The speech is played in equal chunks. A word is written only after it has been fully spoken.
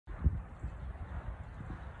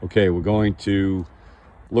Okay, we're going to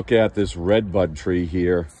look at this redbud tree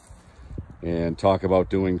here and talk about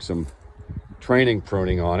doing some training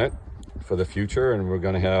pruning on it for the future. And we're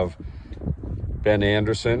going to have Ben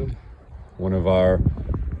Anderson, one of our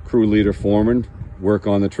crew leader foremen, work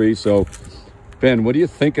on the tree. So Ben, what are you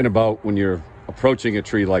thinking about when you're approaching a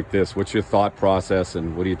tree like this? What's your thought process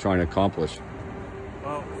and what are you trying to accomplish?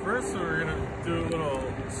 Well, first we're going to do a little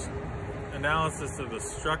analysis of the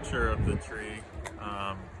structure of the tree.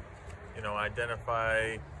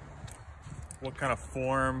 Identify what kind of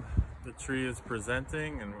form the tree is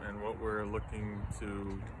presenting and what we're looking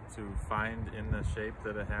to find in the shape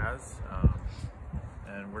that it has.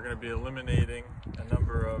 And we're going to be eliminating a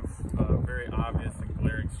number of very obvious and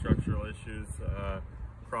glaring structural issues,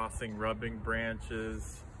 crossing rubbing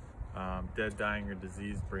branches, dead, dying, or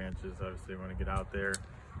diseased branches. Obviously, we want to get out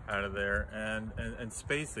of there, and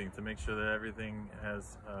spacing to make sure that everything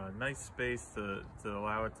has nice space to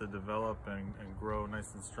allow it to develop and grow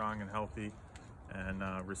nice and strong and healthy, and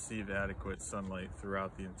receive adequate sunlight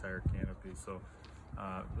throughout the entire canopy. So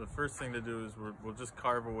the first thing to do is we'll just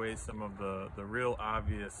carve away some of the real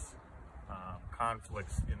obvious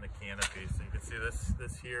conflicts in the canopy. So you can see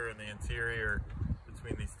this here in the interior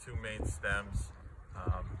between these two main stems.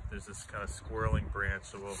 There's this kind of squirreling branch,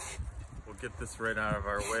 so we'll get this right out of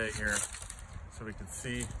our way here so we can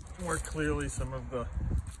see more clearly some of the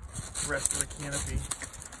rest of the canopy.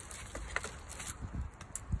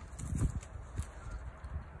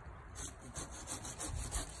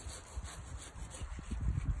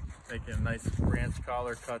 Making nice branch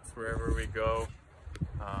collar cuts wherever we go,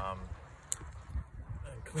 and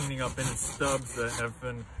cleaning up any stubs that have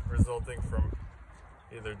been resulting from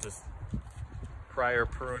either just prior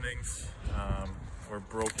prunings or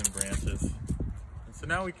broken branches. And so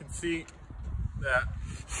now we can see that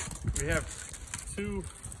we have two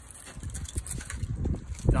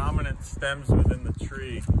dominant stems within the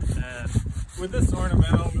tree, and with this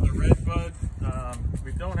ornamental, with a redbud,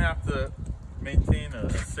 we don't have to maintain a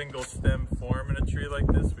single stem form in a tree like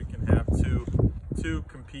this. We can have two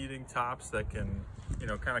competing tops that can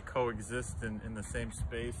kind of coexist in the same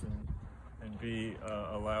space and be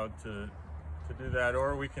allowed to do that,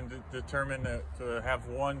 or we can determine to have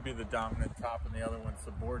one be the dominant top and the other one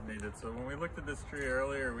subordinated. So when we looked at this tree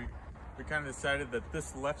earlier, we kind of decided that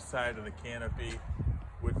this left side of the canopy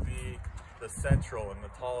would be the central and the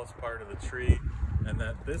tallest part of the tree, and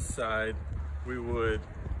that this side we would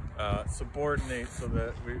subordinate so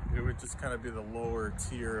that it would just kind of be the lower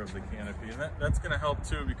tier of the canopy. And that's going to help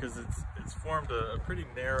too, because it's formed a pretty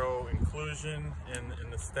narrow inclusion in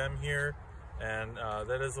the stem here. And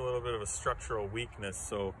that is a little bit of a structural weakness.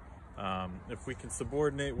 So if we can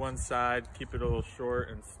subordinate one side, keep it a little short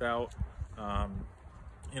and stout,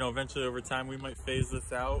 eventually over time we might phase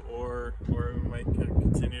this out, or we might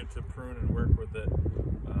continue to prune and work with it.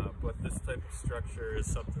 But this type of structure is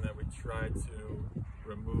something that we try to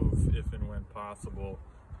remove if and when possible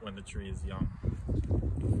when the tree is young.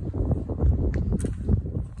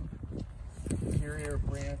 Interior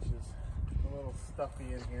branch is a little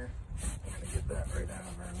stuffy in here. I'm gonna get that right out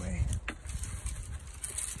of our way.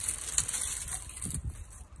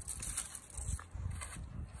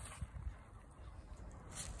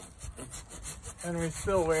 And we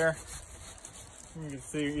still wear, you can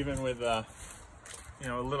see even with a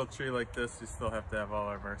little tree like this, we still have to have all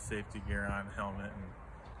of our safety gear on, helmet and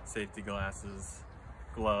safety glasses,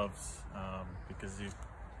 gloves, because you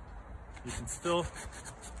can still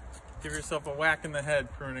give yourself a whack in the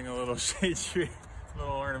head pruning a little shade tree.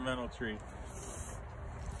 Little ornamental tree.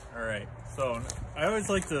 All right, so I always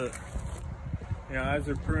like to, as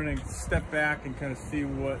we're pruning, step back and kind of see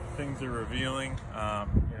what things are revealing.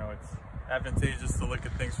 It's advantageous to look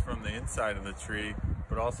at things from the inside of the tree,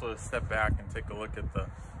 but also to step back and take a look at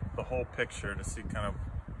the whole picture to see kind of,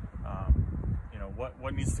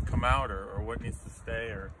 what needs to come out or what needs to stay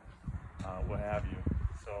or what have you.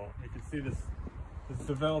 So you can see this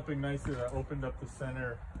developing nicely. That opened up the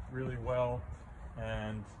center really well.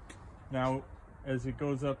 And now as it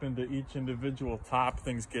goes up into each individual top,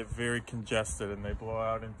 things get very congested and they blow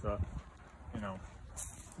out into,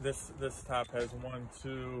 this top has 1,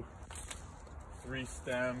 2, 3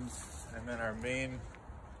 stems, and then our main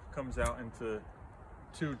comes out into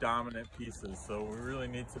 2 dominant pieces. So we really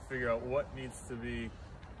need to figure out what needs to be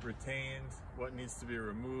retained, what needs to be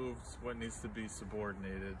removed, what needs to be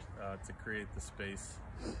subordinated to create the space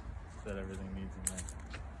that everything needs in there.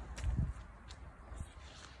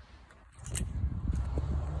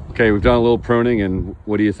 Okay, we've done a little pruning, and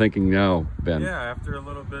what are you thinking now, Ben? Yeah, after a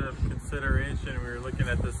little bit of consideration, we were looking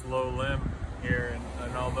at this low limb here,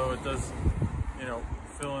 and although it does,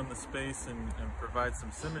 fill in the space and provide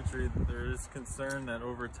some symmetry, there is concern that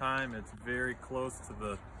over time it's very close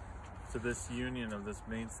to this union of this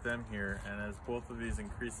main stem here, and as both of these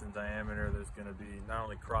increase in diameter, there's going to be not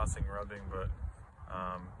only crossing rubbing, but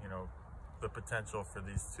you know, the potential for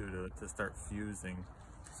these two to start fusing.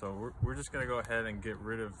 So we're just going to go ahead and get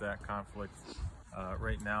rid of that conflict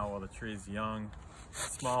right now while the tree is young.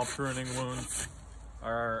 Small pruning wounds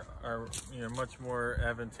are you know, much more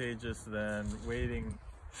advantageous than waiting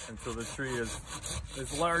until the tree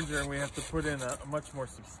is larger and we have to put in a much more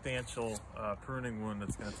substantial pruning wound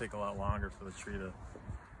that's going to take a lot longer for the tree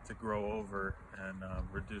to grow over and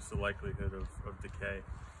reduce the likelihood of decay.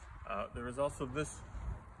 There is also this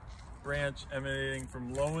branch emanating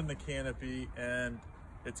from low in the canopy, and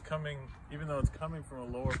it's coming, even though it's coming from a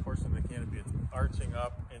lower portion of the canopy, it's arching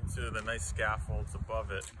up into the nice scaffolds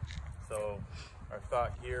above it. So our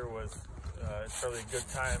thought here was it's probably a good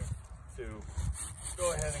time to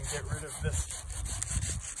go ahead and get rid of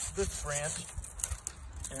this branch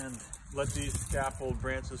and let these scaffold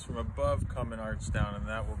branches from above come and arch down, and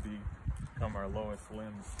that will become our lowest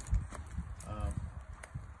limbs.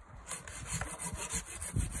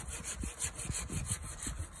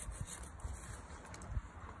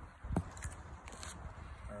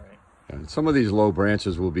 And some of these low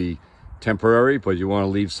branches will be temporary, but you want to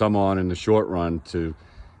leave some on in the short run to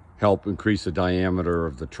help increase the diameter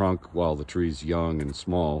of the trunk while the tree's young and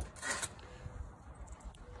small.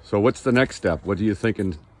 So what's the next step? What are you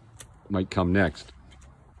thinking might come next?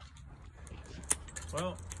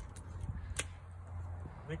 Well,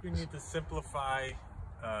 I think we need to simplify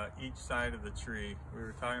each side of the tree. We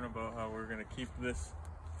were talking about how we're going to keep this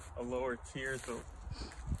a lower tier, so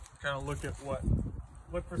kind of look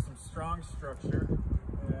for some strong structure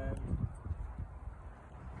and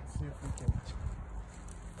see if we can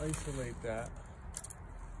isolate that.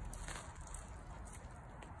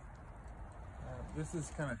 This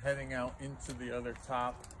is kind of heading out into the other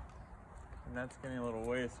top, and that's getting a little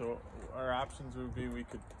way, so our options would be we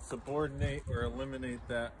could subordinate or eliminate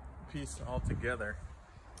that piece altogether.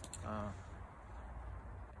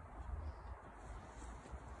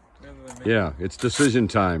 Yeah, it's decision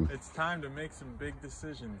time. It's time to make some big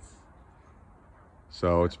decisions.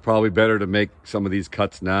 So it's probably better to make some of these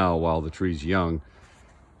cuts now while the tree's young.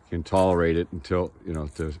 You can tolerate it until, you know,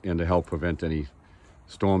 to help prevent any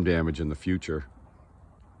storm damage in the future.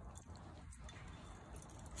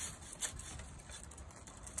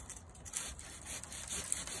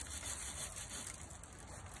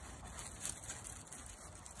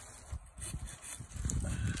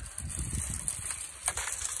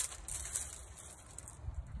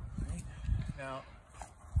 Now,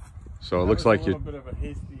 so it looks like you. A little bit of a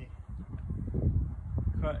hasty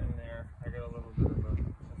cut in there. I got a little bit of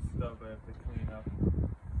a stub I have to clean up.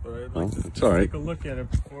 But I'd like to it's all right. Take a look at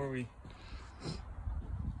it before we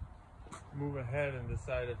move ahead and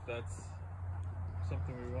decide if that's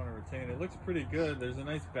something we want to retain. It looks pretty good. There's a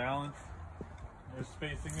nice balance. There's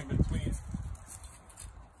spacing in between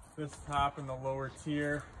this top and the lower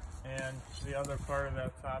tier, and the other part of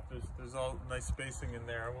that top, there's all nice spacing in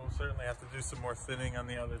there. We'll certainly have to do some more thinning on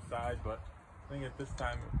the other side, but I think at this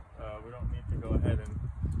time we don't need to go ahead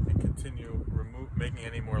and continue making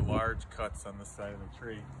any more large cuts on this side of the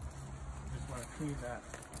tree. We just want to clean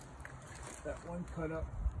that one cut up,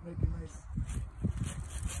 make a nice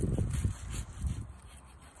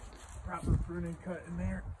proper pruning cut in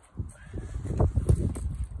there.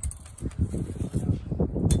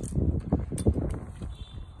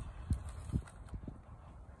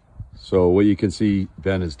 So what you can see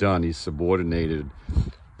Ben has done, he's subordinated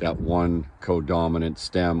that one codominant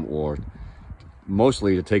stem, or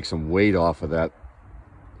mostly to take some weight off of that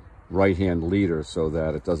right-hand leader so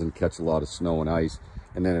that it doesn't catch a lot of snow and ice,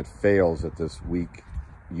 and then it fails at this weak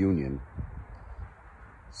union.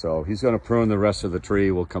 So he's going to prune the rest of the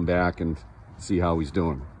tree. We'll come back and see how he's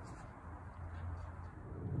doing.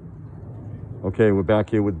 Okay, we're back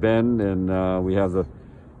here with Ben, and we have the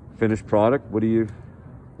finished product.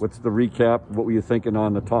 What's the recap? What were you thinking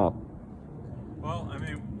on the top? Well, I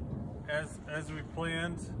mean, as we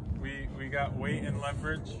planned, we got weight and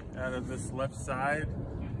leverage out of this left side.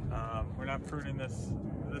 We're not pruning this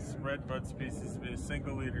redbud species to be a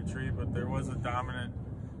single leader tree, but there was a dominant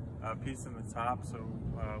piece in the top, so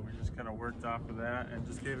we just kind of worked off of that and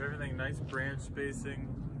just gave everything nice branch spacing.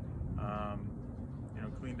 You know,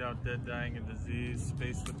 cleaned out dead, dying, and disease,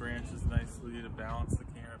 spaced the branches nicely to balance the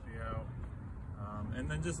canopy out. And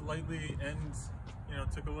then just lightly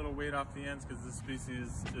took a little weight off the ends, because this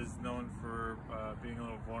species is known for being a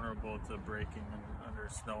little vulnerable to breaking under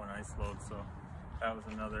snow and ice load. So that was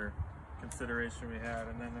another consideration we had.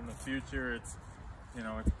 And then in the future, it's you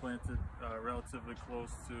know, it's planted relatively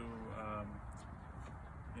close to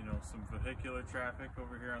you know, some vehicular traffic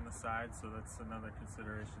over here on the side, so that's another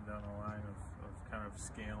consideration down the line of kind of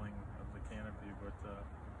scaling of the canopy. But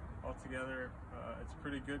altogether, it's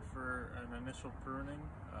pretty good for an initial pruning.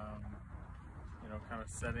 You know, kind of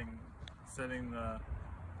setting the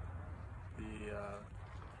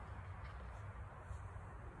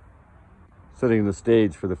setting the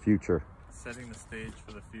stage for the future. Setting the stage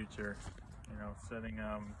for the future. You know,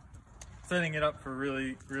 setting it up for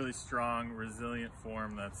really strong, resilient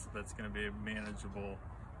form that's going to be manageable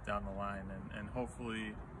down the line, and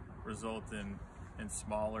hopefully result in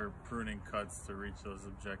smaller pruning cuts to reach those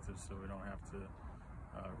objectives, so we don't have to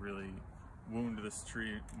really wound this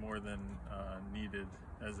tree more than needed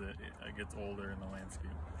as it gets older in the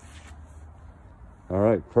landscape. All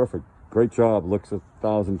right, perfect. Great job. Looks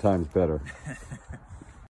 1,000 times better.